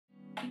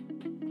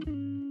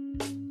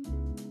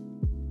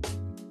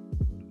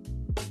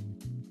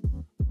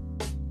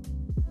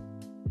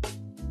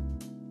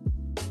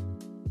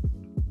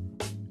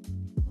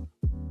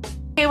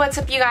what's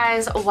up you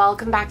guys?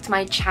 Welcome back to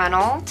my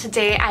channel.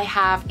 Today I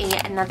have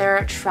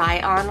another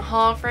try-on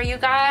haul for you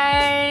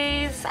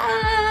guys.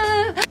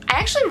 I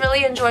actually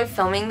really enjoy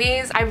filming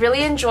these. I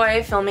really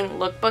enjoy filming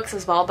lookbooks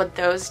as well, but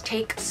those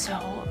take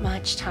so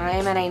much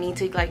time and I need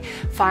to like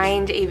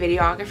find a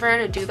videographer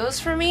to do those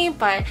for me.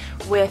 But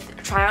with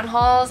try-on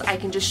hauls, I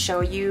can just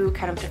show you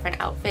kind of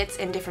different outfits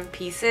and different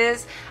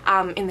pieces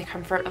in the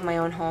comfort of my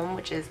own home,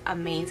 which is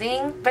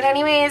amazing. But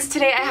anyways,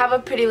 today I have a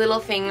Pretty Little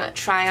Thing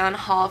try-on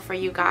haul for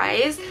you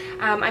guys.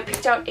 I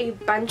picked out a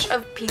bunch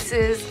of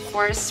pieces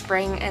for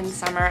spring and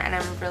summer and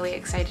I'm really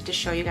excited to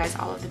show you guys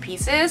all of the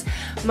pieces.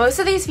 Most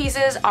of these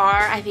pieces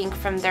are, I think,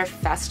 from their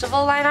festival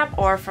lineup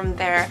or from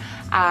their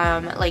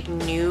like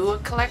new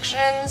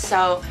collection,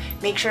 so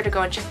make sure to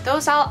go and check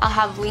those out. I'll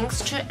have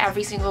links to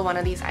every single one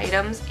of these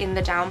items in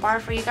the down bar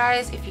for you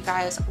guys if you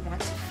guys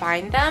want to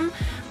find them.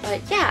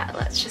 But yeah,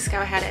 let's just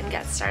go ahead and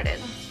get started.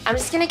 I'm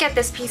just gonna get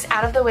this piece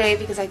out of the way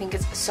because I think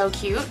it's so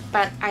cute,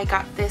 but I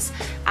got this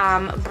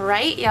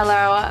bright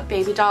yellow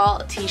baby doll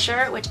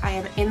t-shirt, which I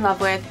am in love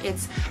with.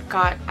 It's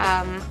got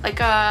like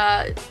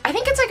a, I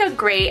think it's like a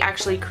gray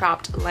actually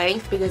cropped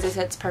length because it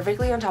sits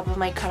perfectly on top of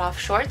my cutoff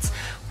shorts,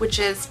 which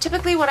is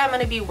typically what I'm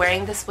gonna be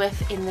wearing this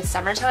with in the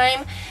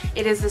summertime.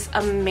 It is this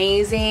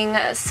amazing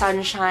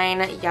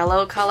sunshine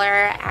yellow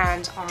color,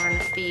 and on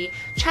the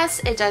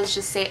chest it does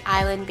just say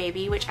Island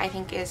Baby, which I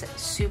think is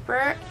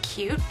super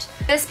cute.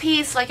 This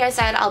piece, like I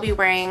said, I'll be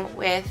wearing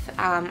with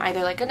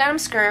either like a denim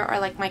skirt or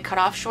like my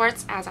cutoff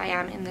shorts as I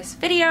am in this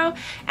video,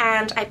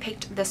 and I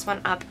picked this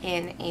one up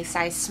in a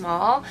size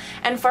small.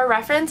 And for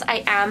reference,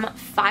 I am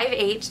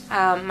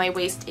 5'8", my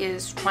waist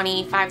is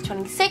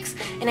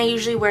 25-26, and I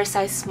usually wear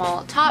size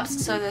small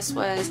tops, so this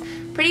was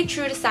pretty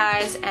true to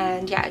size,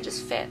 and yeah, it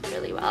just fit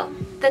really well.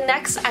 The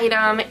next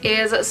item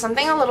is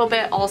something a little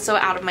bit also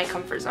out of my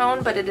comfort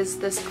zone, but it is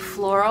this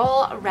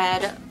floral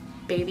red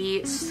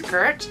baby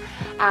skirt,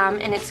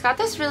 and it's got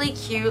this really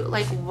cute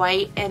like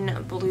white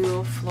and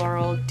blue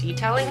floral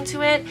detailing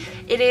to it.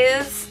 It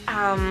is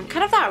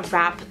kind of that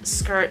wrap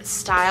skirt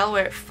style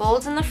where it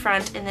folds in the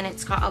front and then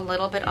it's got a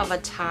little bit of a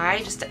tie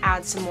just to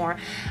add some more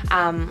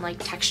like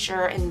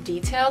texture and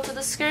detail to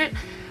the skirt.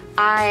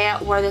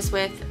 I wore this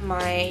with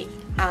my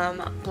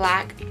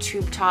black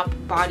tube top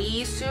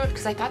bodysuit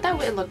because I thought that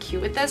would look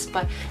cute with this,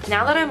 but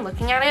now that I'm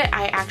looking at it,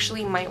 I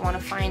actually might want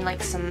to find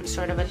like some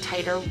sort of a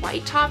tighter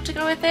white top to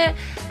go with it,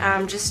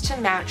 just to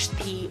match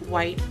the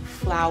white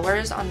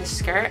flowers on the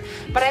skirt.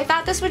 But I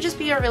thought this would just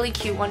be a really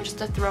cute one just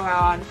to throw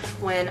on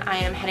when I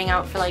am heading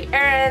out for like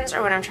errands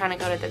or when I'm trying to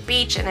go to the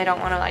beach and I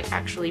don't want to like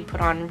actually put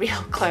on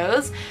real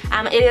clothes.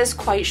 It is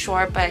quite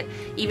short, but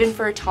even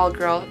for a tall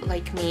girl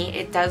like me,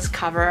 it does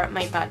cover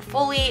my butt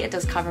fully, it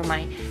does cover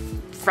my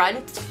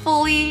front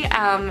fully,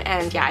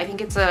 and yeah, I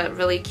think it's a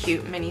really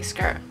cute mini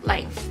skirt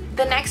length.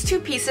 The next two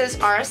pieces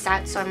are a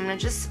set, so I'm gonna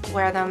just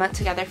wear them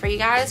together for you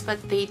guys,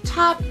 but the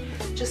top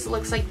just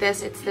looks like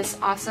this. It's this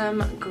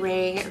awesome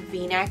gray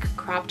v-neck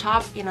crop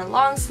top in a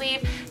long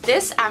sleeve.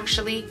 This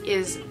actually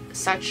is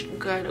such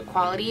good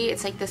quality.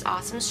 It's like this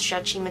awesome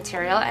stretchy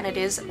material and it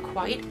is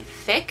quite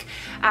thick.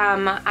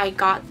 I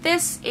got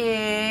this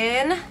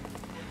in,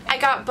 I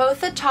got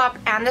both the top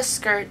and the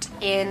skirt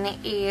in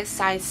a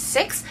size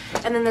 6,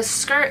 and then the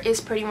skirt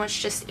is pretty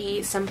much just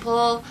a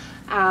simple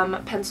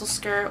pencil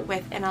skirt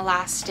with an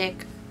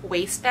elastic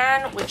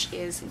waistband, which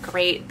is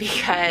great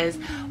because,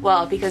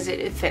 well, because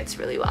it fits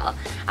really well.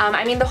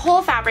 I mean, the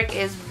whole fabric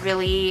is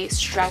really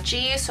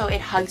stretchy, so it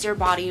hugs your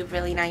body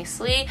really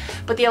nicely,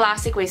 but the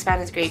elastic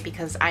waistband is great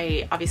because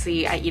I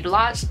eat a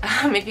lot.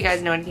 If you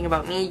guys know anything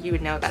about me, you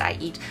would know that I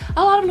eat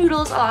a lot of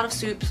noodles, a lot of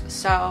soups,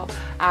 so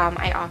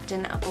I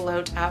often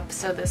bloat up,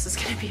 so this is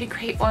going to be a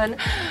great one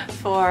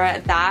for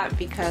that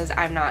because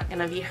I'm not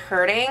going to be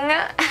hurting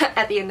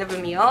at the end of a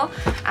meal,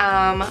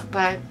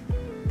 but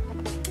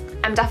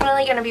I'm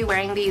definitely going to be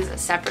wearing these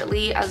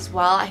separately as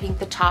well. I think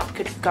the top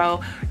could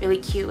go really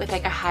cute with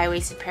like a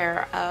high-waisted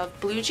pair of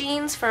blue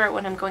jeans for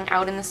when I'm going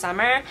out in the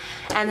summer,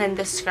 and then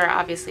this skirt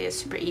obviously is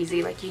super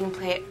easy. Like you can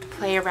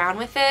play around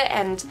with it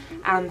and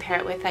pair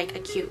it with like a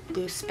cute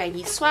loose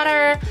baggy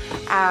sweater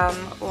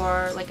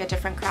or like a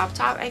different crop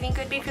top. I think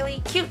would be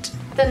really cute.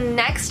 The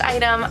next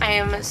item I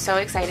am so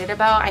excited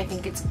about. I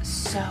think it's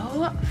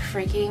so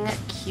freaking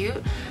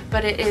cute,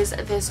 but it is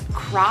this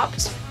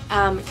cropped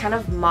kind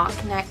of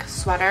mock neck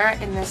sweater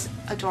in this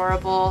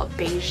adorable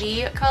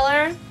beigey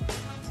color.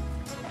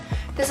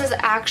 This is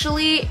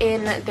actually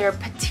in their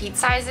petite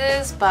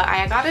sizes, but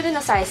I got it in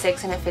a size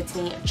 6 and it fits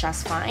me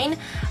just fine.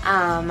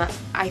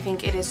 I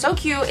think it is so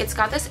cute. It's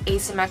got this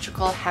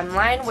asymmetrical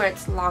hemline where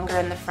it's longer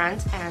in the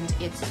front and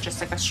it's just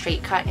like a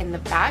straight cut in the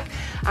back,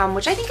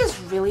 which I think is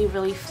really,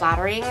 really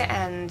flattering,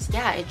 and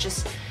yeah, it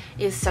just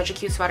is such a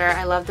cute sweater.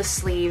 I love the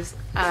sleeves.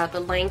 The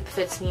length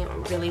fits me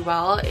really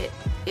well.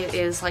 It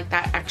is like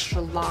that extra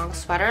long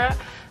sweater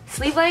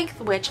sleeve length,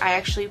 which I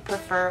actually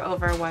prefer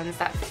over ones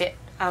that fit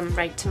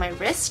right to my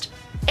wrist.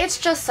 It's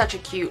just such a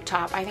cute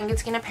top. I think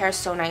it's gonna pair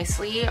so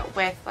nicely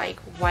with like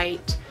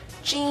white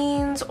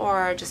jeans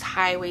or just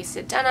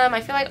high-waisted denim.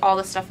 I feel like all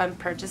the stuff I'm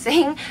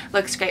purchasing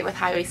looks great with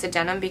high-waisted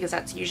denim because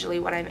that's usually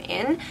what I'm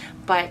in.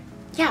 But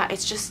yeah,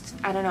 it's just,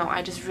 I don't know,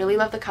 I just really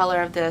love the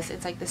color of this.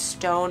 It's like the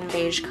stone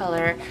beige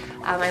color.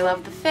 I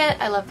love the fit,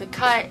 I love the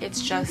cut.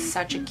 It's just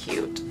such a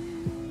cute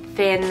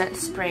thin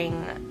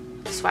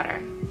spring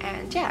sweater.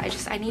 And yeah,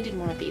 I needed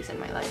more of these in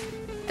my life.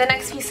 The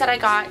next piece that I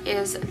got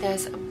is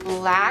this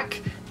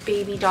black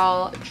baby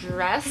doll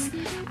dress.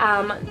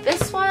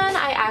 This one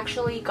I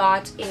actually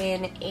got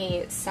in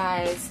a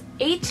size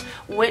 8,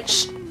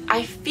 which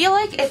I feel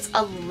like it's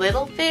a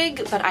little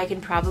big, but I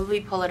can probably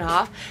pull it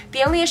off.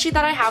 The only issue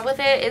that I have with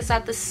it is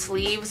that the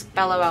sleeves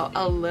bellow out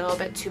a little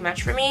bit too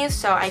much for me,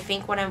 so I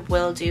think what I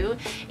will do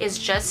is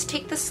just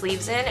take the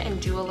sleeves in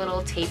and do a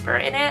little taper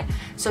in it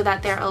so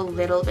that they're a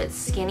little bit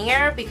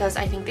skinnier, because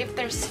I think if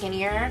they're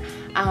skinnier,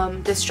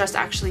 this dress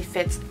actually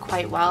fits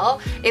quite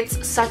well.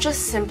 It's such a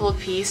simple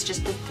piece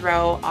just to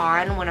throw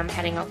on when I'm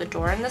heading out the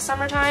door in the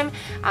summertime.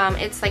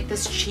 It's like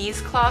this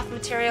cheesecloth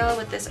material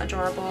with this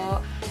adorable,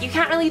 you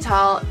can't really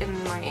tell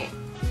in my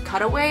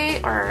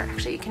cutaway, or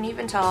actually you can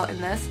even tell in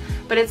this,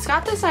 but it's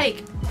got this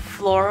like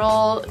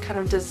floral kind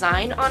of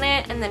design on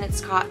it, and then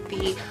it's got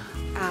the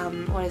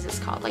what is this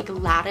called, like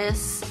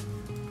lattice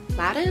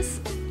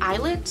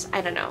eyelet,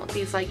 I don't know,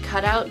 these like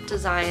cutout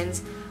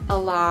designs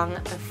along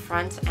the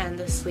front and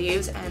the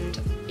sleeves. And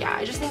yeah,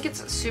 I just think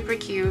it's super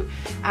cute.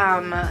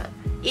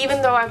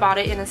 Even though I bought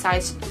it in a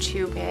size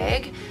too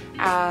big,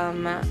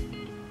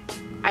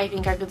 I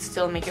think I could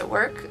still make it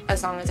work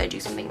as long as I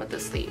do something with the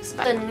sleeves.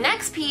 But the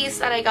next piece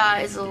that I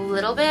got is a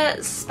little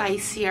bit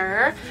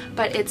spicier,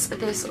 but it's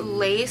this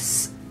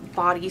lace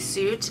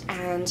bodysuit,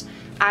 and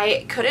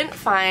I couldn't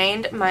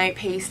find my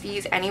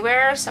pasties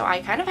anywhere, so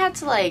I kind of had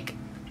to like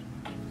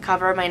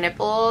cover my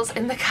nipples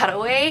in the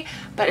cutaway.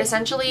 But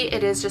essentially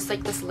it is just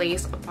like this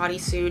lace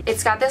bodysuit.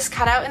 It's got this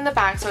cutout in the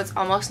back, so it's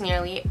almost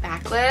nearly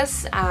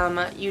backless.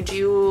 You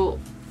do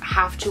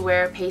have to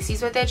wear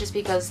pasties with it just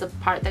because the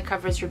part that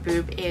covers your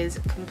boob is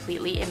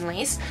completely in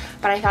lace,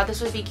 but I thought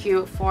this would be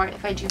cute for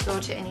if I do go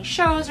to any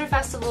shows or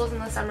festivals in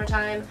the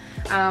summertime.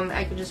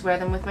 I could just wear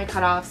them with my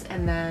cutoffs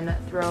and then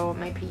throw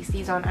my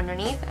pasties on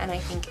underneath, and I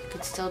think it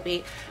could still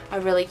be a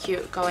really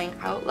cute going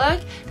out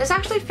look. This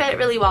actually fit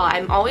really well.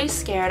 I'm always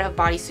scared of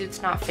bodysuits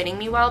not fitting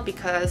me well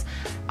because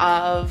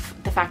of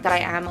the fact that I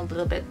am a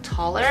little bit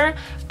taller,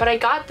 but I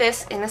got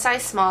this in a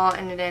size small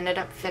and it ended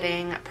up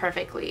fitting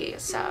perfectly.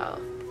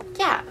 So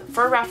yeah,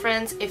 for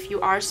reference, if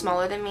you are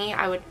smaller than me,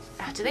 I would,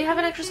 do they have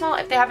an extra small?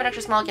 If they have an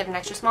extra small, get an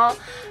extra small.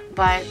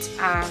 But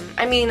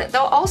I mean,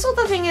 though, also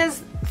the thing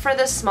is, for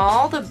the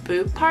small, the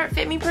boob part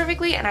fit me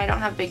perfectly, and I don't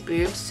have big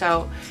boobs,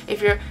 so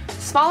if you're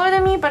smaller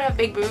than me but have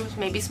big boobs,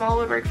 maybe small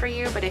would work for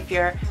you. But if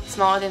you're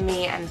smaller than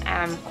me and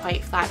am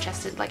quite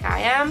flat-chested like I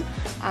am,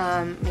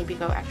 maybe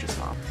go extra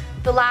small.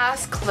 The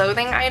last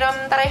clothing item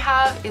that I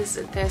have is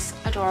this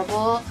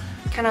adorable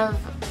kind of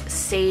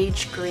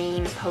sage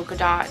green polka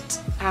dot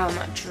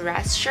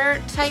dress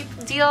shirt type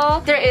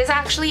deal. There is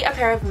actually a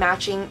pair of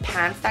matching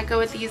pants that go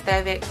with these.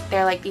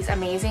 They're like these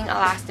amazing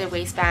elastic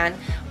waistband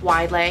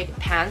wide leg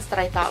pants that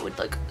I thought would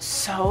look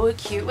so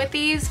cute with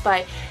these,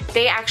 but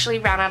they actually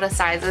ran out of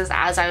sizes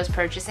as I was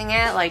purchasing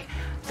it. Like,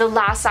 the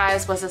last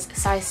size was a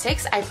size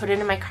 6. I put it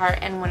in my cart,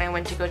 and when I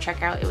went to go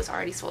check out, it was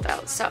already sold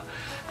out. So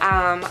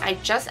I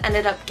just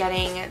ended up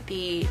getting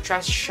the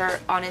dress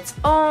shirt on its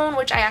own,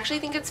 which I actually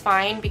think it's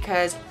fine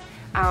because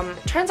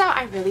turns out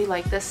I really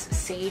like this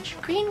sage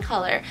green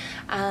color,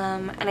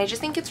 and I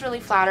just think it's really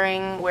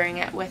flattering wearing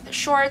it with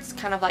shorts,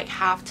 kind of like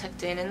half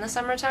tucked in the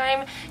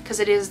summertime, because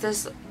it is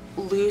this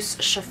loose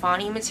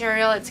chiffon-y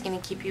material. It's going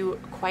to keep you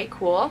quite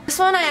cool. This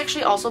one I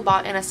actually also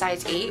bought in a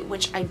size 8,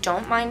 which I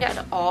don't mind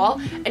at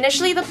all.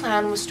 Initially the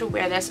plan was to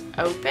wear this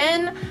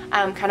open,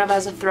 kind of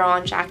as a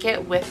throw-on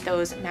jacket with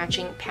those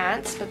matching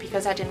pants, but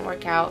because that didn't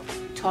work out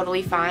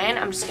totally fine,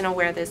 I'm just going to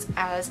wear this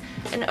as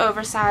an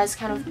oversized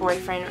kind of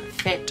boyfriend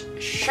fit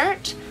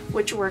shirt,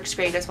 which works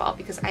great as well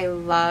because I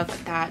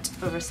love that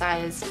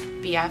oversized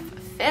BF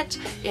fit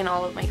in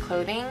all of my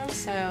clothing.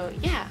 So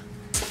yeah.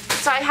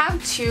 So I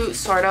have two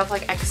sort of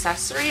like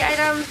accessory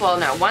items. Well,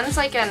 no, one's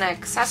like an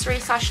accessory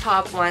slash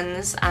top,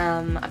 one's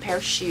a pair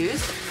of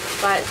shoes.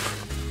 But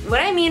what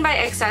I mean by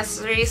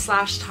accessory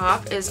slash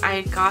top is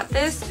I got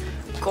this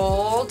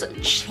gold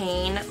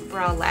chain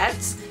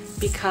bralette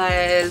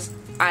because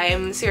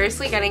I'm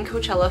seriously getting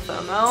Coachella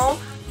FOMO.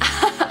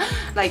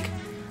 Like,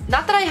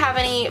 not that I have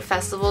any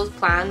festivals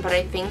planned, but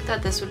I think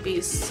that this would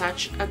be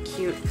such a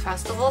cute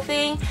festival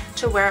thing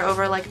to wear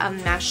over like a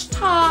mesh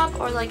top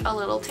or like a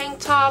little tank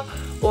top,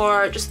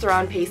 or just throw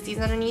on pasties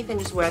underneath and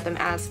just wear them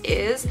as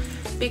is,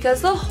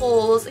 because the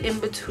holes in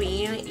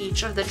between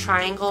each of the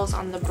triangles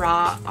on the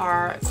bra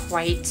are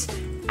quite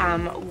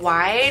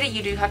wide.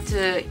 You do have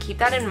to keep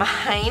that in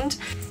mind.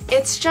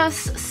 It's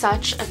just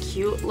such a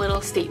cute little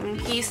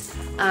statement piece,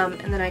 and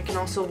then I can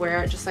also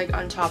wear it just like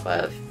on top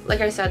of, like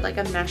I said, like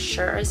a mesh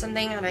shirt or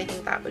something, and I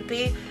think that would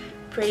be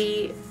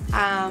pretty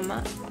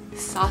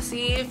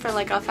saucy for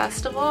like a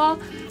festival.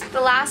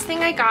 The last thing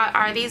I got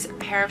are these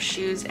pair of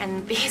shoes,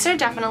 and these are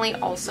definitely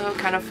also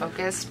kind of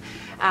focused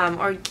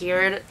or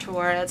geared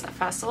towards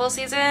festival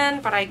season,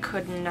 but I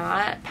could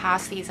not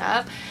pass these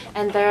up.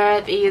 And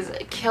they're these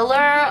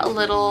killer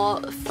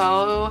little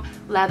faux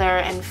leather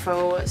and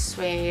faux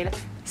suede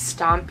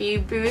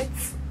stompy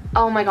boots.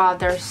 Oh my god,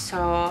 they're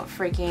so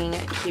freaking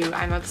cute.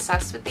 I'm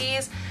obsessed with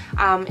these.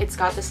 It's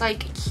got this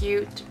like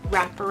cute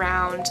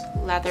wraparound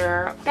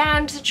leather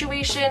band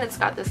situation. It's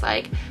got this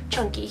like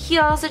chunky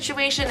heel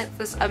situation. It's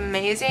this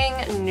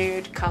amazing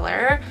nude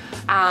color.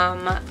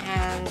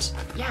 And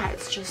yeah,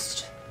 it's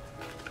just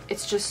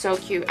so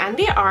cute. And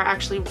they are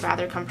actually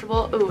rather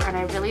comfortable. Ooh, and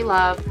I really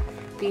love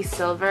the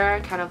silver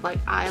kind of like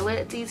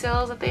eyelet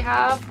details that they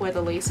have where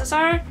the laces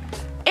are.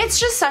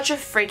 It's just such a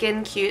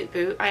freaking cute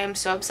boot. I am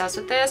so obsessed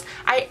with this.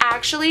 I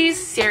actually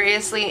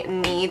seriously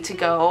need to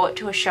go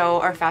to a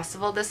show or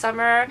festival this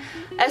summer,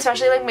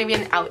 especially like maybe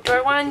an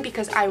outdoor one,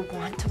 because I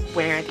want to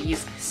wear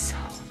these so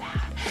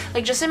bad.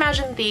 Like just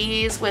imagine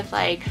these with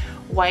like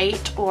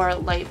white or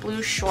light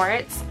blue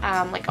shorts,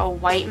 like a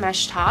white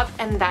mesh top,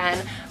 and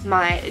then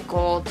my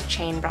gold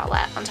chain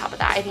bralette on top of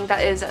that. I think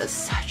that is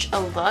such a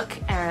look,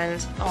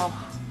 and I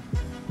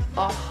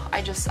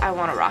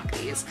want to rock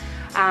these.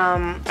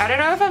 I don't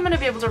know if I'm going to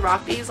be able to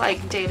rock these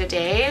like day to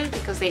day,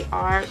 because they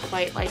are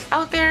quite like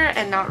out there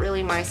and not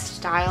really my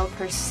style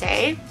per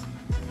se.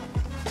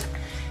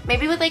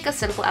 Maybe with like a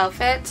simple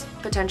outfit,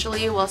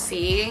 potentially, we'll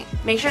see.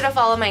 Make sure to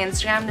follow my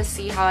Instagram to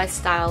see how I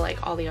style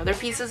like all the other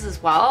pieces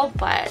as well.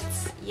 But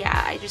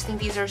yeah, I just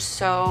think these are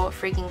so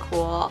freaking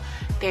cool.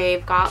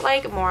 They've got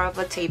like more of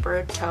a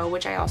tapered toe,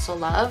 which I also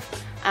love.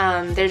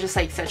 They're just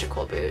like such a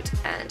cool boot,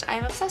 and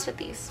I'm obsessed with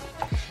these.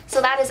 So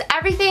that is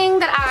everything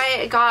that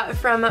I got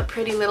from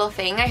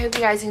PrettyLittleThing. I hope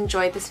you guys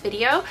enjoyed this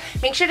video.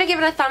 Make sure to give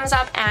it a thumbs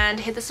up and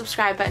hit the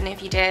subscribe button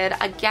if you did.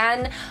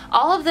 Again,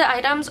 all of the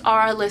items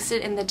are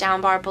listed in the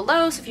down bar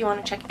below, so if you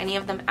want to check any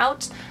of them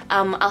out,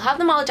 I'll have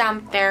them all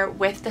down there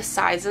with the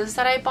sizes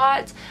that I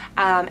bought.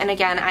 And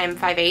again, I'm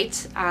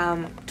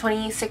 5'8",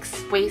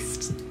 26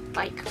 waist,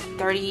 like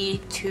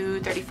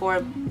 32,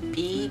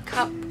 34B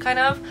cup kind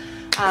of.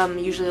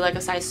 Usually like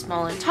a size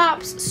small in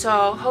tops,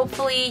 so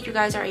hopefully you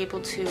guys are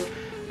able to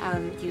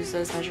use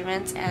those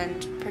measurements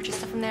and purchase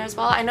stuff from there as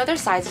well. I know their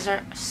sizes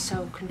are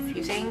so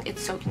confusing.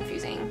 It's so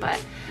confusing,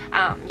 but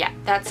yeah,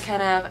 that's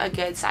kind of a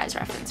good size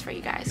reference for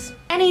you guys.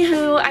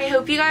 Anywho, I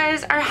hope you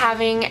guys are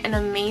having an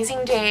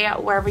amazing day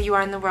wherever you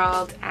are in the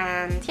world,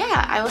 and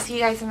yeah, I will see you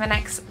guys in the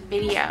next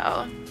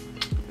video.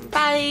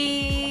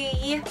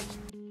 Bye!